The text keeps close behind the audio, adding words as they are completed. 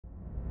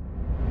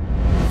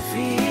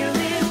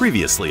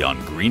Previously on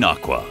Green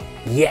Aqua.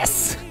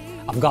 Yes,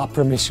 I've got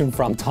permission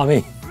from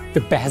Tommy.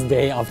 The best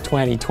day of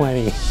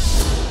 2020.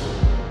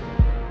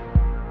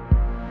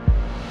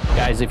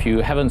 Guys, if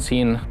you haven't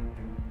seen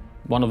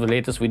one of the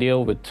latest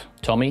video with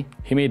Tommy,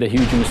 he made a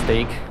huge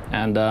mistake,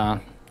 and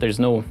there's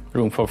no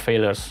room for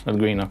failures at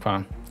Green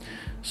Aqua.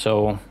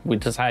 So we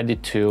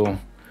decided to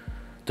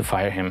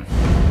fire him.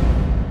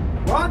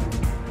 What?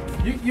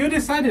 You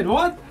decided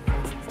what?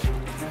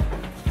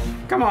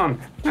 Come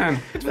on, man.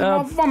 It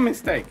was one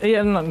mistake.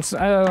 Yeah, no,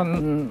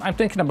 I'm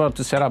thinking about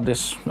to set up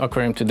this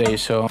aquarium today,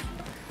 so...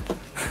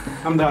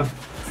 I'm done.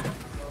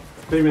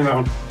 Leave me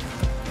alone.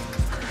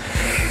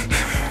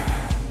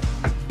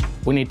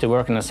 We need to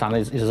work in a sound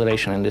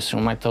isolation in this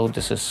room. I thought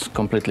this is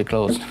completely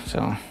closed,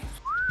 so...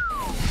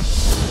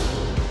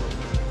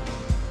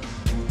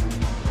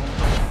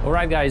 All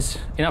right, guys,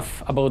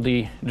 enough about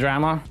the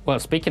drama. Well,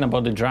 speaking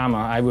about the drama,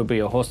 I will be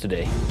your host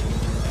today.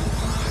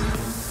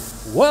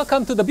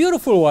 Welcome to the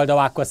beautiful world of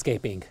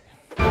aquascaping.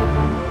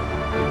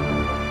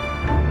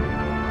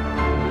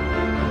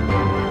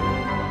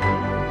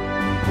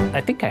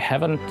 I think I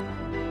haven't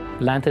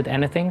landed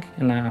anything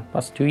in the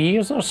past 2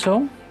 years or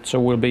so. So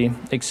it will be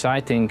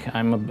exciting.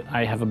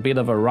 I have a bit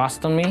of a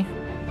rust on me.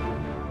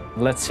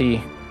 Let's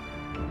see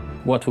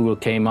what will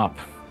came up.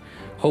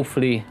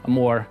 Hopefully a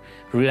more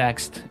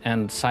relaxed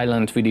and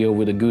silent video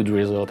with a good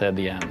result at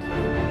the end.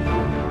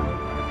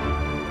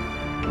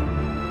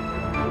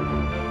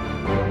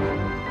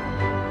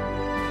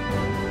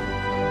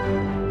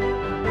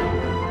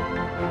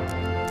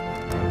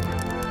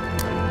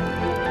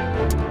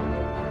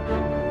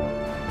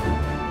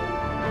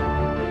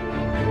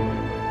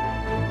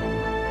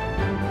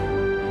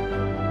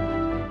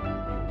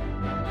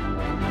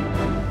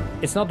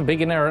 It's not a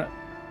beginner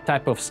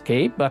type of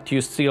scape, but you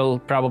still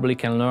probably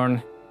can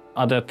learn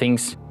other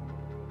things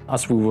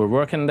as we were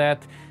working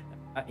that.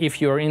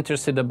 If you're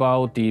interested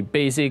about the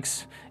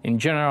basics in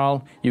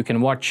general, you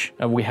can watch,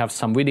 we have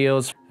some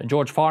videos.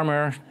 George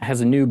Farmer has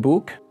a new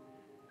book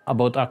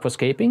about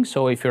aquascaping,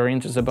 so if you're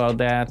interested about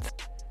that,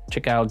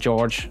 check out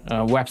George's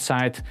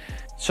website.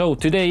 So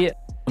today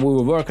we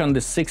will work on the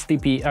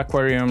 60p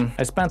aquarium.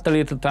 I spent a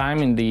little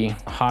time in the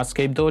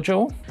Aquascape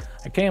dojo.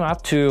 I came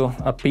up to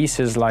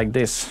pieces like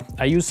this.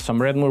 I used some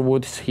redwood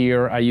wood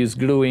here. I used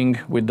gluing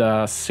with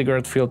a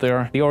cigarette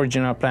filter. The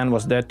original plan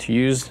was that to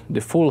use the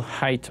full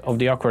height of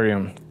the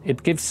aquarium.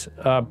 It gives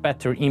a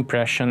better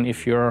impression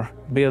if you're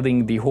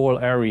building the whole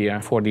area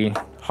for the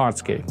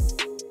hardscape.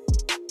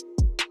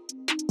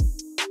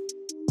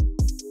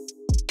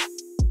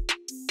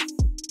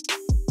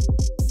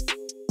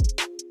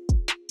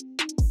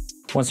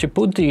 Once you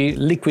put the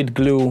liquid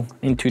glue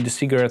into the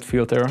cigarette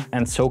filter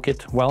and soak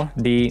it well,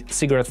 the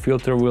cigarette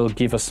filter will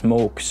give a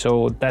smoke.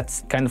 So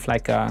that's kind of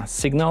like a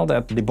signal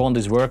that the bond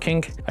is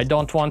working. I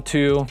don't want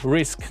to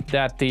risk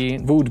that the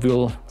wood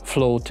will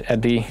float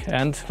at the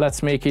end.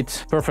 Let's make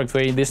it perfect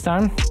way this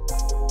time.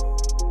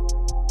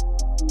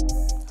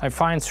 I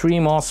find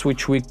 3 moss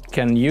which we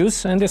can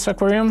use in this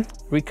aquarium.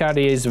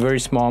 Ricardia is a very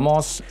small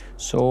moss,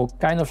 so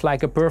kind of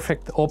like a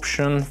perfect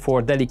option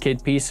for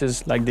delicate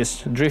pieces like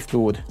this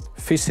driftwood.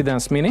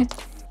 Fissidens Mini.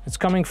 It's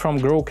coming from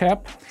Grow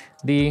Cap.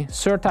 The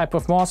third type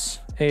of moss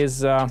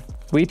is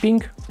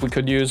weeping. We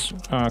could use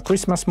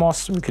Christmas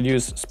moss, we could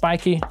use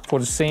spiky for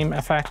the same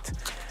effect.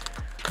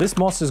 This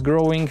moss is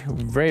growing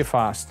very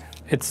fast.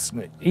 It's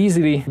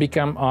easily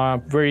become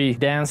a very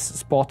dense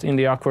spot in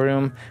the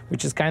aquarium,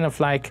 which is kind of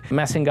like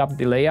messing up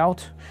the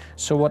layout.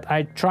 So what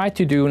I try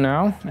to do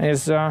now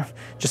is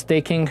just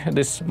taking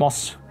this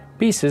moss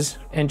pieces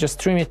and just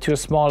trim it to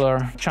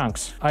smaller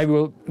chunks. I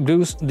will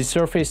glue the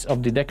surface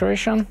of the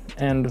decoration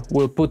and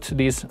will put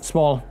these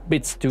small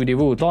bits to the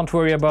wood. Don't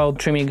worry about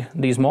trimming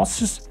these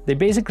mosses. They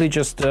basically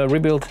just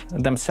rebuild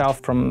themselves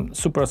from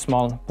super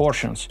small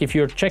portions. If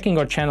you're checking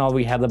our channel,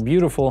 we had a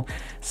beautiful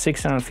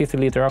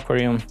 650-liter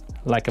aquarium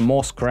like a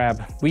moss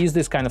crab. We use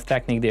this kind of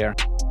technique there.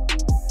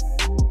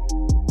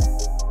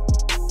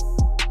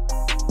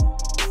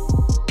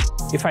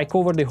 If I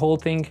cover the whole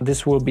thing,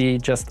 this will be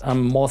just a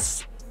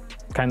moss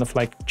kind of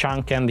like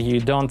chunk and you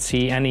don't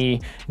see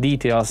any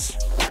details.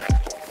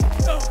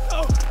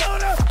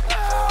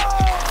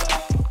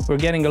 We're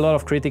getting a lot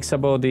of critics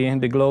about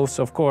the gloves.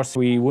 Of course,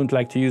 we wouldn't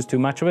like to use too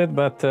much of it,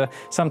 but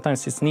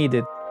sometimes it's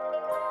needed.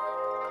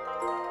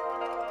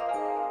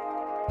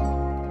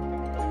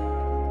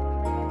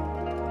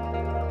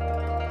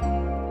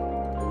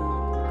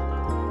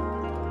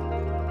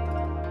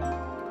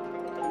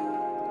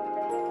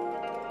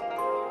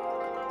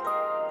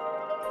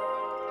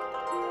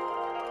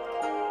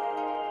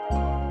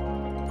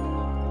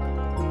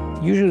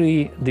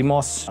 Usually the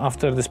moss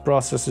after this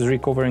process is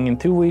recovering in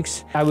 2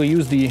 weeks. I will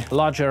use the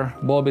larger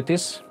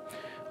bulbitis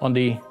on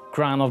the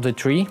crown of the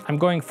tree. I'm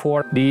going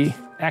for the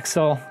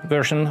XL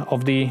version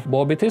of the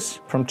bulbitis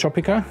from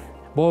Tropica.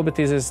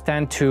 Bulbitises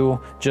tend to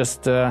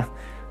just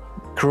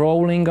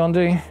crawling on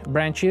the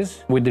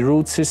branches with the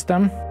root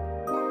system.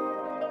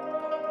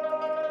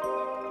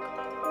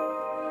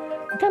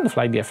 I kind of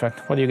like the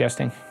effect. What do you guys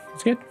think?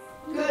 It's good?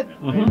 Good.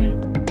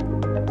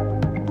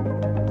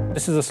 The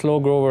This is a slow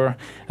grower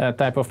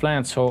type of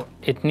plant, so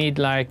it needs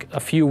like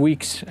a few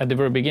weeks at the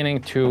very beginning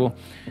to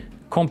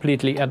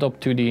completely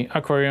adapt to the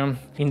aquarium.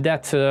 In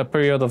that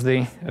period of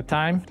the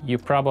time, you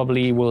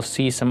probably will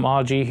see some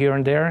algae here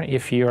and there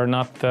if you're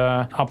not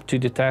up to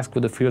the task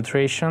with the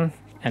filtration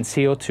and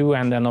CO2,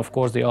 and then of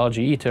course the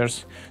algae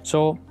eaters.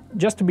 So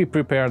just to be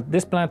prepared,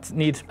 this plant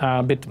needs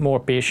a bit more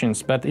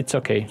patience, but it's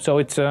okay. So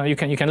it's you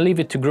can leave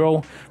it to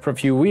grow for a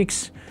few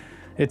weeks.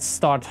 It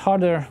starts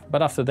harder,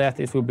 but after that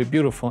it will be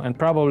beautiful and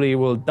probably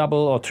will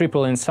double or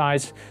triple in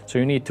size. So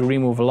you need to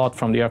remove a lot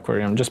from the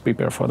aquarium. Just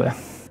prepare for that.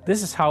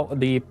 This is how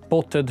the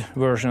potted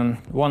version,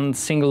 one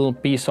single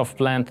piece of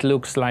plant,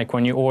 looks like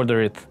when you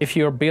order it. If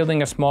you're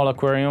building a small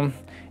aquarium,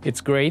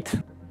 it's great.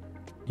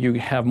 You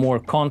have more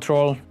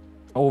control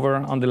over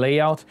on the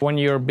layout. When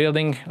you're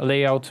building a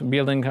layout,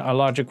 building a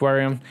large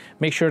aquarium,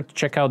 make sure to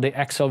check out the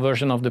Excel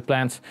version of the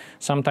plants.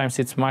 Sometimes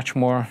it's much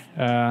more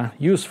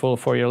useful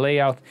for your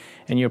layout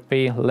and you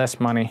pay less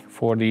money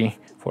for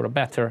a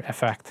better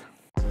effect.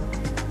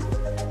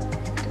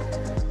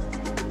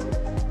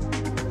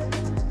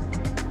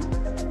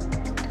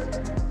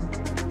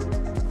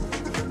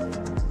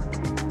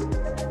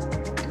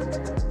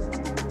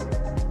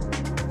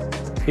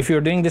 If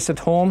you're doing this at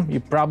home, you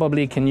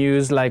probably can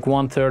use like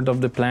 1/3 of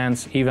the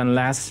plants, even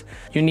less.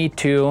 You need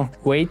to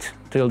wait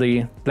till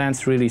the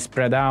plants really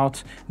spread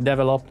out,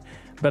 develop.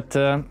 But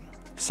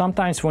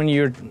sometimes when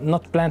you're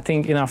not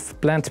planting enough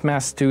plant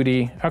mass to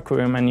the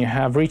aquarium and you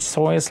have rich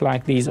soils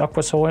like these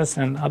aqua soils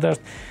and others,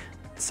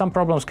 some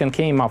problems can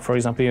come up. For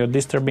example, you're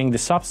disturbing the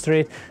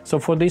substrate. So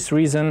for this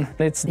reason,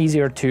 it's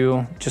easier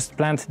to just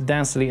plant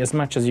densely as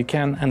much as you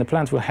can, and the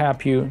plant will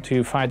help you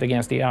to fight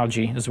against the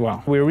algae as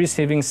well. We're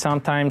receiving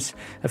sometimes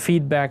a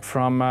feedback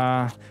from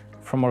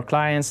our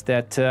clients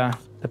that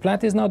the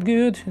plant is not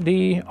good,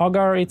 the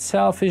agar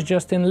itself is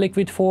just in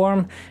liquid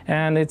form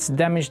and it's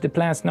damaged the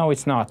plants. No,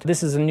 it's not.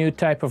 This is a new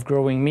type of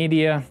growing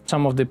media.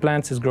 Some of the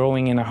plants is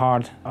growing in a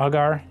hard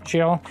agar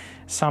gel,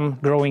 some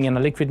growing in a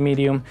liquid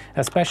medium,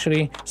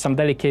 especially some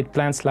delicate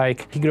plants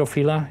like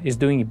Hygrophila is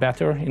doing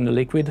better in the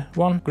liquid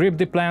one. Grip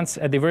the plants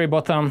at the very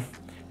bottom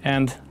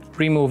and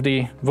remove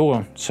the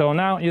wool. So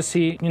now you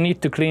see you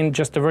need to clean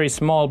just a very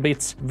small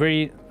bits,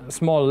 very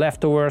small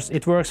leftovers.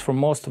 It works for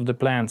most of the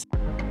plants.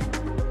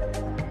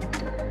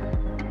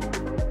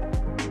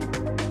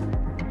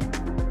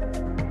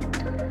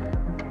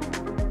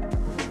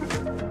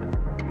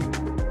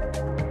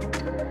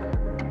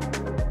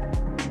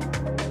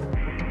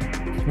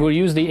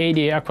 We'll use the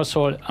ADA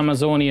Aquasoil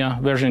Amazonia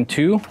version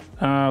 2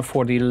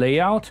 for the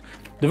layout.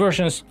 The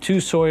version 2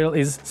 soil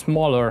is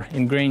smaller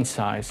in grain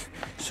size,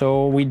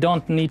 so we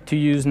don't need to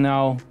use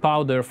now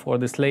powder for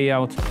this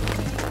layout.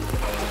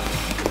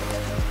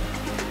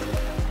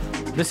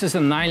 This is a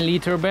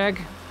 9-liter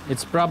bag.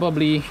 It's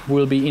probably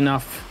will be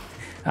enough.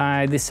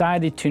 I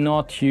decided to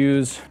not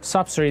use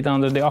substrate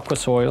under the aqua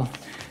soil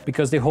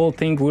because the whole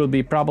thing will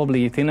be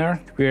probably thinner.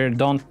 We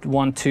don't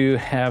want to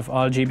have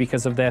algae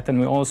because of that, and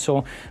we're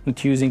also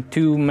not using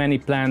too many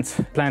plants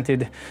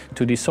planted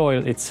to the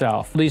soil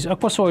itself. These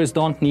aqua soils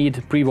don't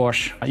need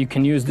pre-wash. You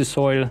can use the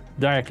soil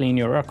directly in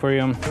your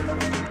aquarium.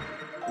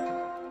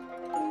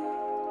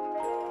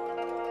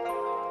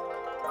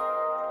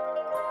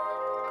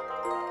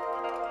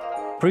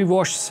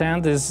 Pre-washed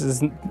sand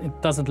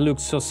it doesn't look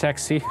so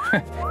sexy.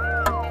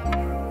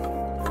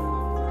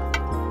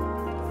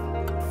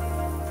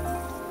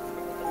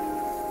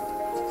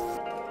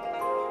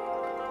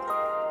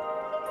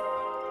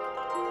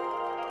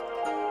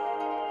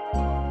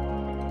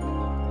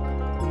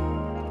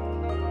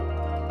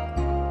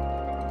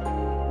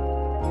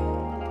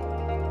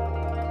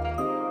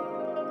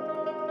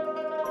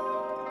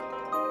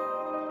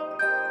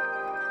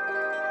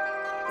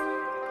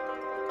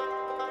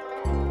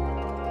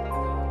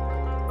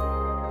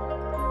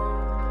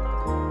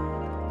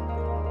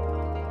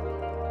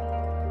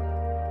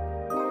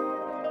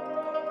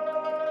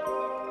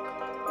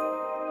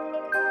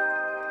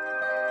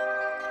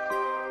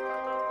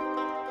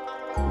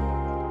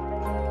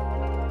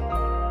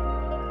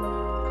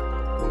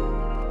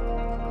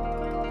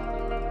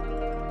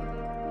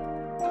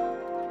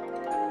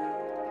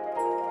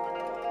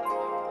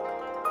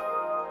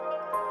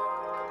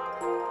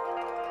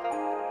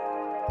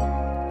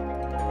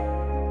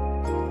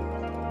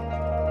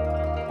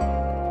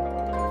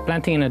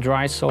 Planting in a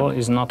dry soil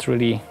is not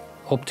really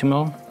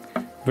optimal,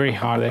 very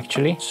hard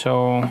actually.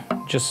 So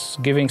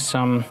just giving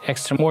some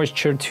extra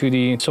moisture to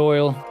the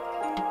soil.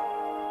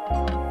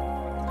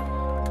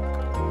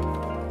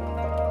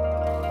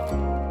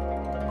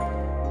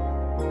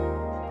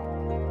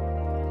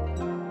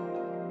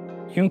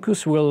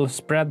 Humus will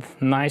spread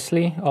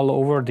nicely all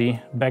over the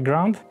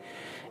background,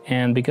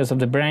 and because of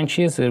the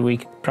branches we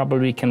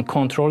probably can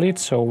control it,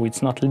 so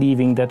it's not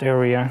leaving that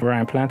area where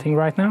I'm planting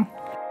right now.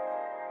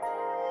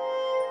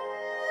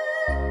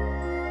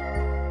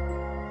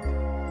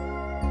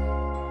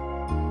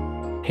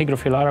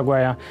 Hygrophila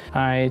araguaia,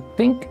 I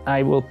think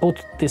I will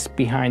put this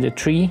behind a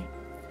tree.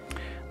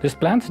 This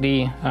plant,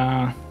 the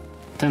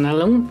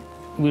tenellum,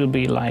 will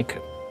be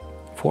like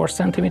 4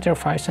 centimeter,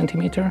 5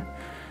 centimeter.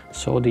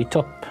 So the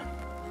top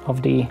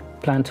of the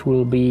plant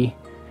will be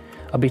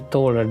a bit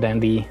taller than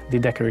the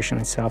decoration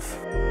itself.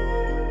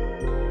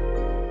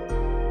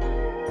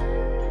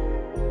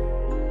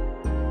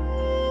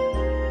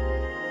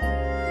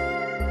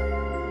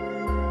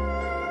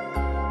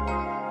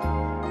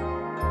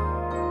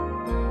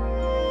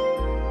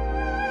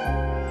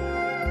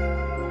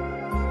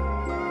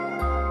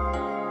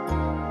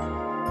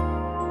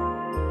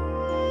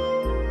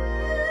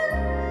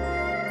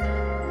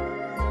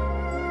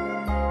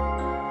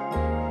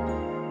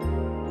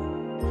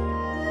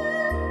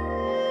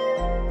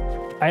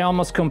 I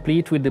almost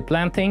complete with the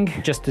planting.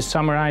 Just to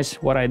summarize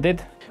what I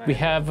did. We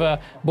have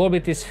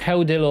Borbitis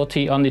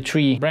heudeloti on the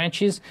tree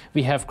branches.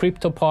 We have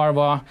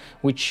Cryptoparva,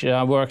 which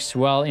works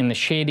well in the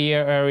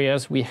shadier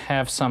areas. We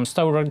have some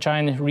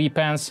Staurogine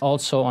repens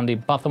also on the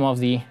bottom of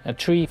the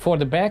tree. For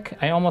the back,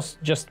 I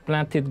almost just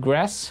planted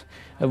grass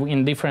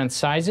in different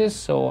sizes.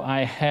 So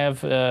I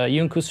have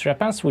Juncus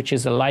repens, which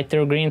is a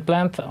lighter green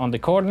plant on the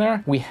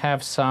corner. We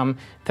have some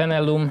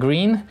Tenellum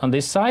green on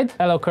this side.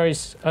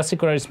 Alocaris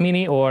acicularis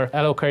mini or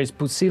Alocaris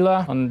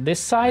pusilla on this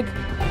side.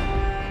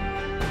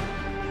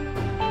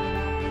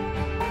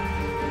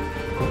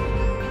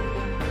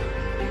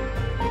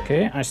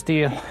 Okay, I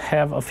still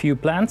have a few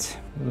plants,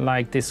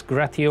 like this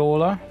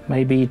Gratiola.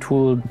 Maybe it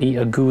will be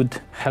a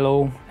good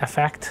halo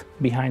effect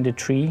behind the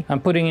tree. I'm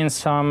putting in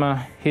some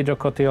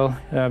Hydrocotyl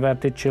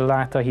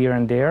verticillata here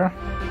and there.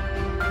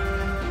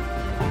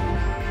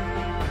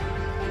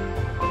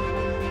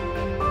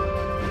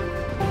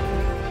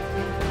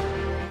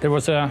 There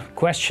was a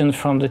question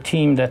from the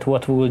team that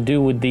what we will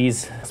do with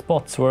these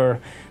spots where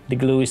the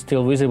glue is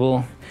still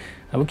visible.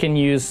 We can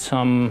use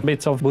some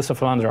bits of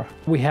Bucephalandra.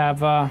 We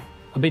have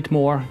a bit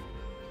more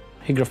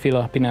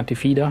Hygrophila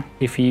pinnatifida.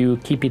 If you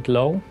keep it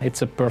low,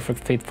 it's a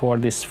perfect fit for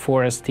this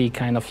foresty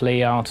kind of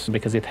layout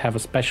because it has a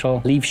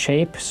special leaf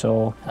shape,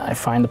 so I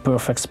find the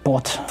perfect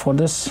spot for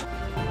this.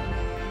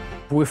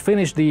 We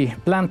finished the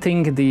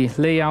planting, the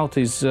layout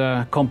is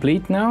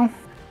complete now.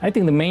 I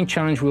think the main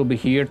challenge will be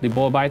here, the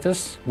ball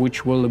biters,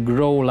 which will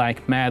grow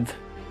like mad.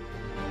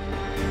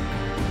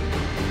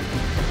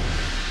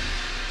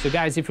 So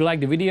guys, if you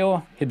like the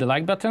video, hit the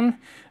like button,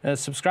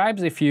 subscribe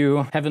if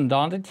you haven't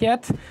done it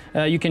yet.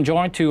 You can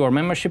join to our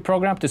membership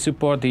program to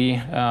support the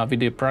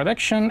video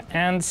production,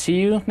 and see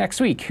you next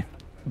week.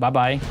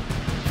 Bye-bye.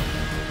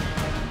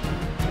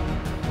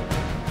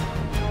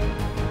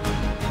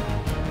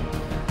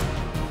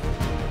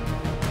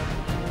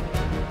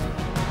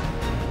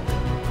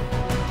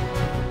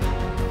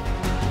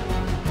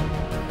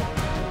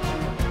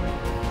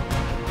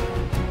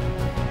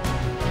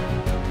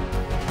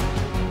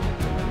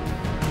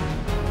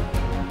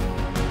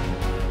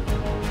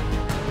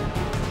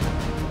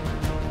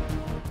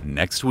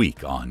 Next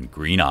week on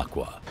Green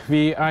Aqua.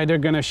 We either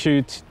gonna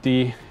shoot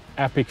the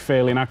epic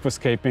fail in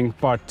Aquascaping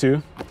Part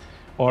 2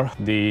 or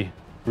the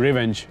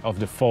Revenge of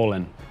the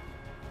Fallen.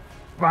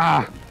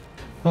 Ah!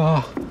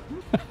 Oh.